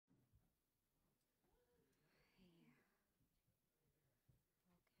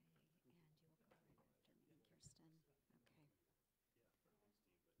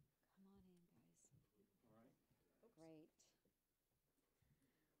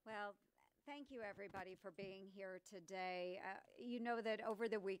Thank you, everybody, for being here today. You know that over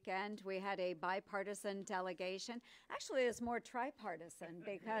the weekend we had a bipartisan delegation. Actually, it's more tripartisan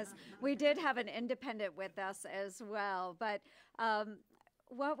because we did have an independent with us as well. But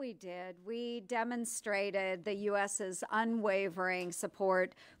what we did, we demonstrated the U.S.'s unwavering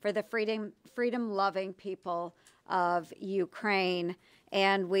support for the freedom-loving people of Ukraine,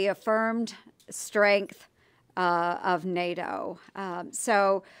 and we affirmed strength of NATO.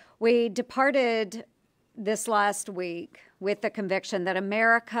 So we departed this last week with the conviction that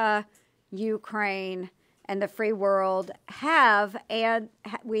America, Ukraine, and the free world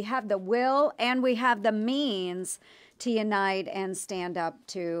we have the will and we have the means to unite and stand up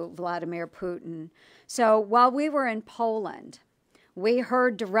to Vladimir Putin. So while we were in Poland, we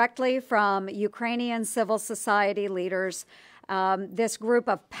heard directly from Ukrainian civil society leaders, this group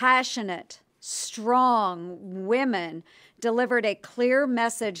of passionate, strong women delivered a clear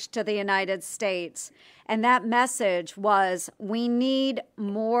message to the United States. And that message was, we need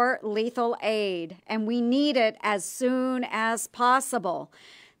more lethal aid, and we need it as soon as possible.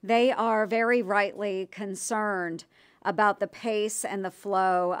 They are very rightly concerned about the pace and the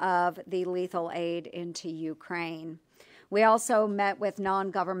flow of the lethal aid into Ukraine. We also met with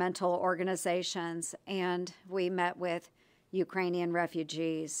non-governmental organizations, and we met with Ukrainian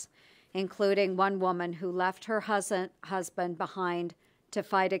refugees, including one woman who left her husband behind to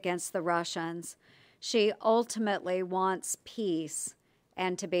fight against the Russians. She ultimately wants peace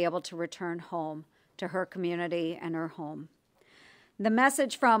and to be able to return home to her community and her home. The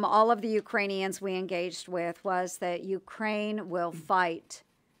message from all of the Ukrainians we engaged with was that Ukraine will fight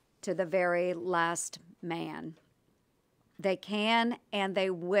to the very last man. They can and they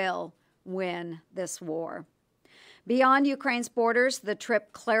will win this war. Beyond Ukraine's borders, the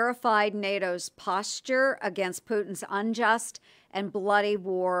trip clarified NATO's posture against Putin's unjust and bloody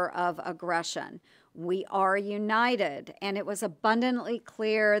war of aggression. We are united, and it was abundantly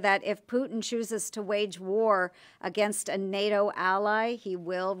clear that if Putin chooses to wage war against a NATO ally, he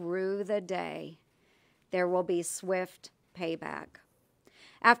will rue the day. There will be swift payback.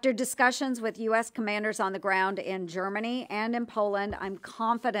 After discussions with U.S. commanders on the ground in Germany and in Poland, I'm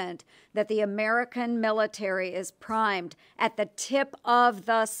confident that the American military is primed at the tip of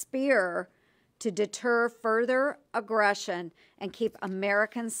the spear to deter further aggression and keep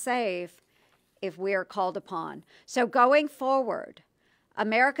Americans safe if we are called upon. So going forward,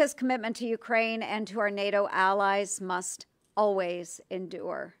 America's commitment to Ukraine and to our NATO allies must always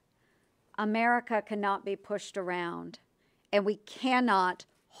endure. America cannot be pushed around, and we cannot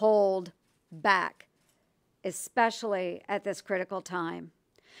hold back, especially at this critical time.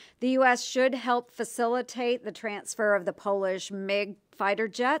 The U.S. should help facilitate the transfer of the Polish MiG fighter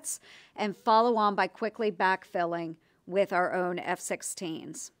jets and follow on by quickly backfilling with our own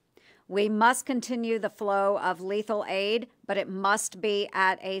F-16s. We must continue the flow of lethal aid, but it must be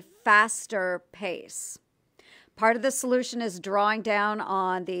at a faster pace. Part of the solution is drawing down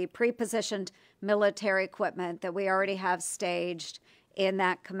on the pre-positioned military equipment that we already have staged in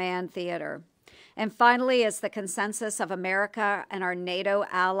that command theater. And finally is the consensus of America and our NATO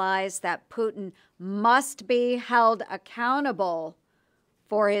allies that Putin must be held accountable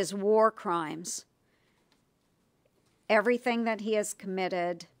for his war crimes. Everything that he has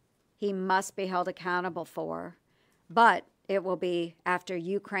committed, he must be held accountable for. But it will be after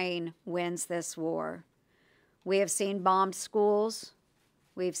Ukraine wins this war. We have seen bombed schools,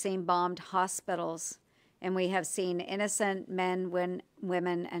 we've seen bombed hospitals, and we have seen innocent men,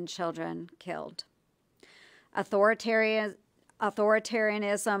 women, and children killed.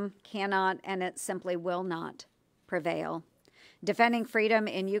 Authoritarianism cannot, and it simply will not, prevail. Defending freedom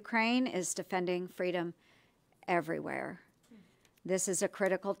in Ukraine is defending freedom everywhere. This is a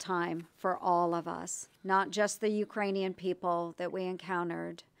critical time for all of us, not just the Ukrainian people that we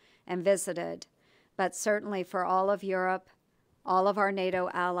encountered and visited, but certainly for all of Europe, all of our NATO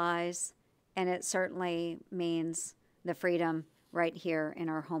allies, and it certainly means the freedom right here in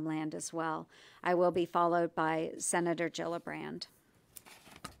our homeland as well. I will be followed by Senator Gillibrand.